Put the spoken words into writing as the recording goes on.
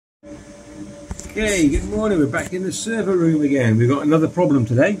Okay, good morning. We're back in the server room again. We've got another problem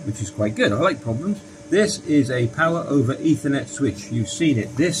today, which is quite good. I like problems. This is a power over Ethernet switch. You've seen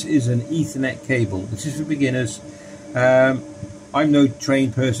it. This is an Ethernet cable. This is for beginners. I'm no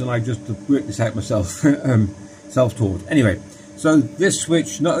trained person. I just worked this out myself, self-taught. Anyway, so this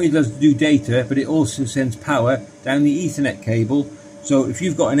switch not only does do data, but it also sends power down the Ethernet cable. So if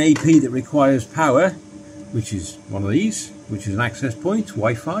you've got an AP that requires power, which is one of these, which is an access point,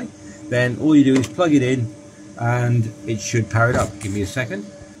 Wi-Fi, then all you do is plug it in and it should power it up. Give me a second.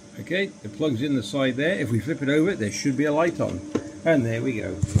 Okay, it plugs in the side there. If we flip it over, there should be a light on. And there we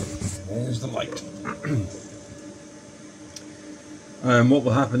go. There's the light. What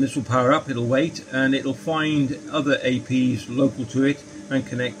will happen, this will power up, it'll wait, and it'll find other APs local to it and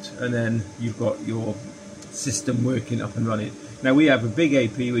connect, and then you've got your system working up and running. Now we have a big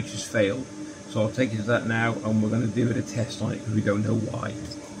AP which has failed, so I'll take you to that now, and we're going to do a test on it because we don't know why.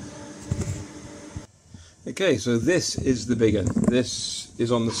 Okay, so this is the big one. This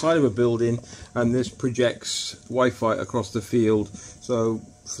is on the side of a building, and this projects Wi-Fi across the field, so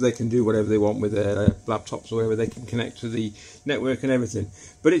they can do whatever they want with their laptops or whatever. They can connect to the network and everything.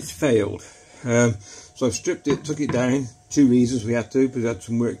 But it's failed. So I've stripped it, took it down. Two reasons we had to, because we had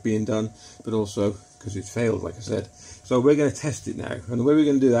some work being done, but also because it's failed, like I said. So we're going to test it now, and the way we're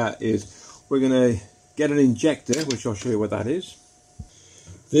going to do that is we're going to get an injector, which I'll show you what that is.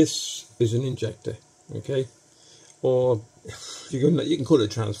 This is an injector. Okay, or you can call it a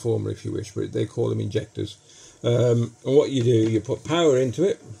transformer if you wish, but they call them injectors. And what you do, you put power into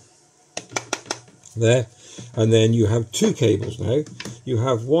it there, and then you have two cables now. You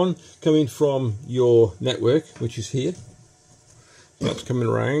have one coming from your network, which is here. That's coming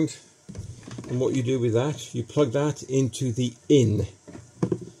around, and what you do with that, you plug that into the in.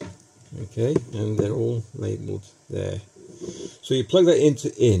 Okay, and they're all labelled there. So you plug that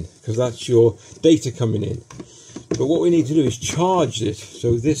into in, because that's your data coming in. But what we need to do is charge it,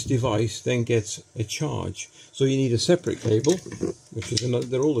 so this device then gets a charge. So you need a separate cable, which is another,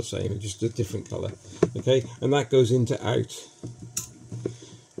 they're all the same, just a different colour. Okay, and that goes into out.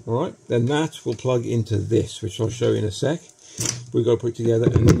 Alright, then that will plug into this, which I'll show you in a sec. We've got to put it together,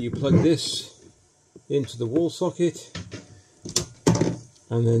 and then you plug this into the wall socket,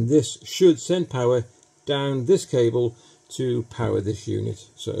 and then this should send power down this cable to power this unit.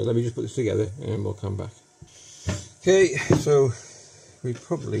 So let me just put this together and we'll come back. Okay, so we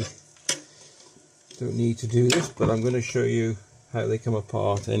probably don't need to do this, but I'm going to show you how they come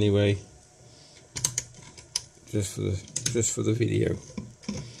apart anyway, just for the video.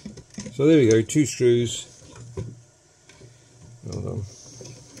 So there we go, two screws. Hold on.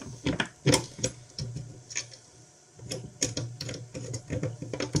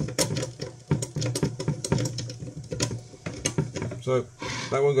 So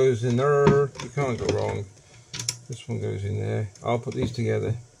that one goes in there, you can't go wrong. This one goes in there. I'll put these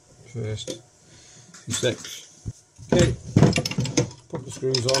together first. 2 secs. Okay, pop the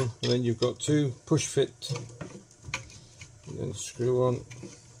screws on, and then you've got two push fit, and then screw on.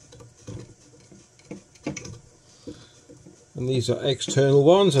 And these are external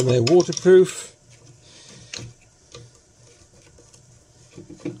ones, and they're waterproof.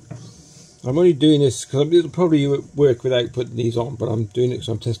 I'm only doing this because it'll probably work without putting these on, but I'm doing it because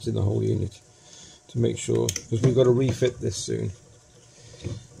I'm testing the whole unit to make sure, because we've got to refit this soon.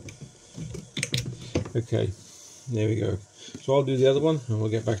 Okay, there we go. So I'll do the other one and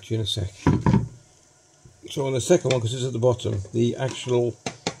we'll get back to you in a sec. So on the second one, because it's at the bottom, the actual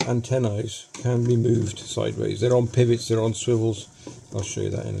antennae can be moved sideways. They're on pivots, they're on swivels. I'll show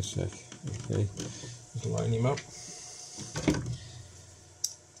you that in a sec. Okay, just line them up.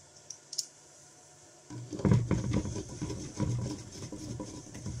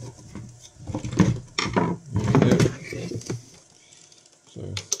 So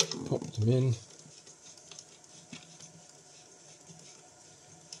pop them in.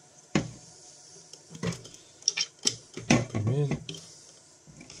 Pop them in.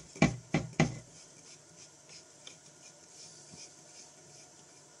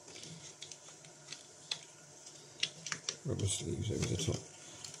 Rubber sleeves over the top.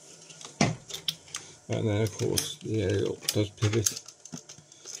 And then of course the aerial does pivot.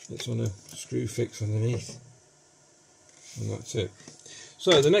 It's on a screw fix underneath. And that's it.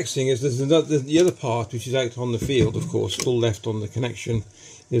 So the next thing is there's the other part, which is out on the field, of course, full left on the connection.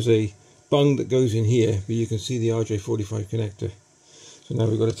 There's a bung that goes in here, but you can see the RJ45 connector. So now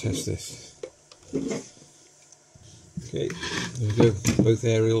we've got to test this. Okay, there we go, both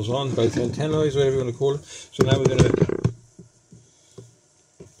aerials on, both antennae, whatever you want to call it. So now we're going to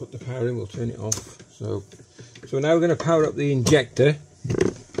put the power in, we'll turn it off. So now we're going to power up the injector.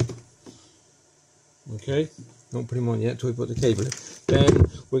 Okay, don't put him on yet until we put the cable in. Then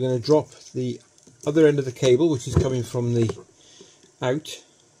we're going to drop the other end of the cable, which is coming from the out,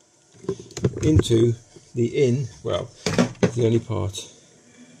 into the in. Well, it's the only part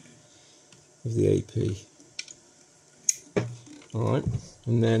of the AP. Alright,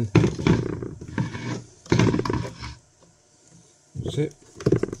 and then that's it.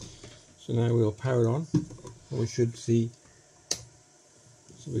 So now we'll power it on, and we should see.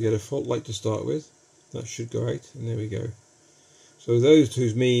 So we get a fault light to start with. That should go out, and there we go. So those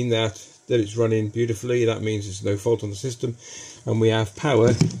two mean that it's running beautifully. That means there's no fault on the system, and we have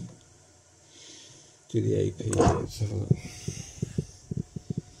power to the AP. Let's have a look.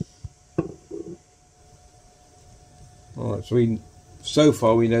 Alright, so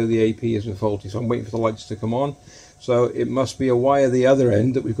far we know the AP isn't faulty, so I'm waiting for the lights to come on. So it must be a wire the other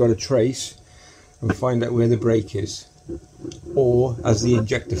end that we've got to trace and find out where the brake is, or as the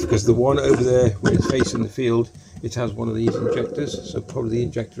injector, because the one over there where it's facing the field, it has one of these injectors, so probably the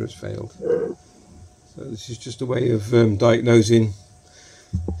injector has failed. So this is just a way of diagnosing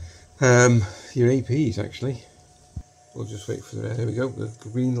your APs actually. We'll just wait for there we go, the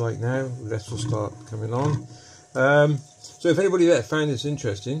green light now, that will start coming on. So if anybody there found this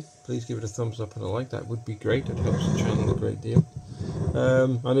interesting, please give it a thumbs up and a like. That would be great. It helps the channel a great deal.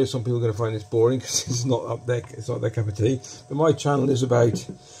 I know some people are going to find this boring because it's not up there, it's not their cup of tea. But my channel is about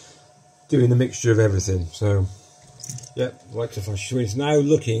doing a mixture of everything. So yeah, like to flash. So it's now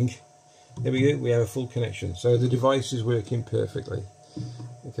looking. There we go. We have a full connection. So the device is working perfectly.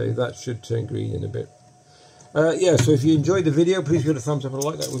 Okay, that should turn green in a bit. Yeah. So if you enjoyed the video, please give it a thumbs up and a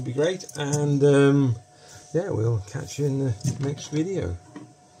like. That would be great. And yeah, we'll catch you in the next video.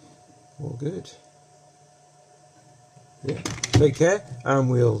 All good. Yeah, take care, and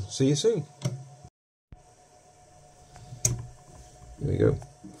we'll see you soon. There we go,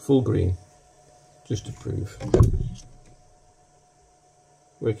 full green, just to prove.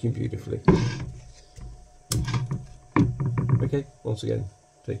 Working beautifully. Okay, once again,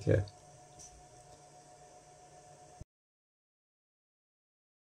 take care.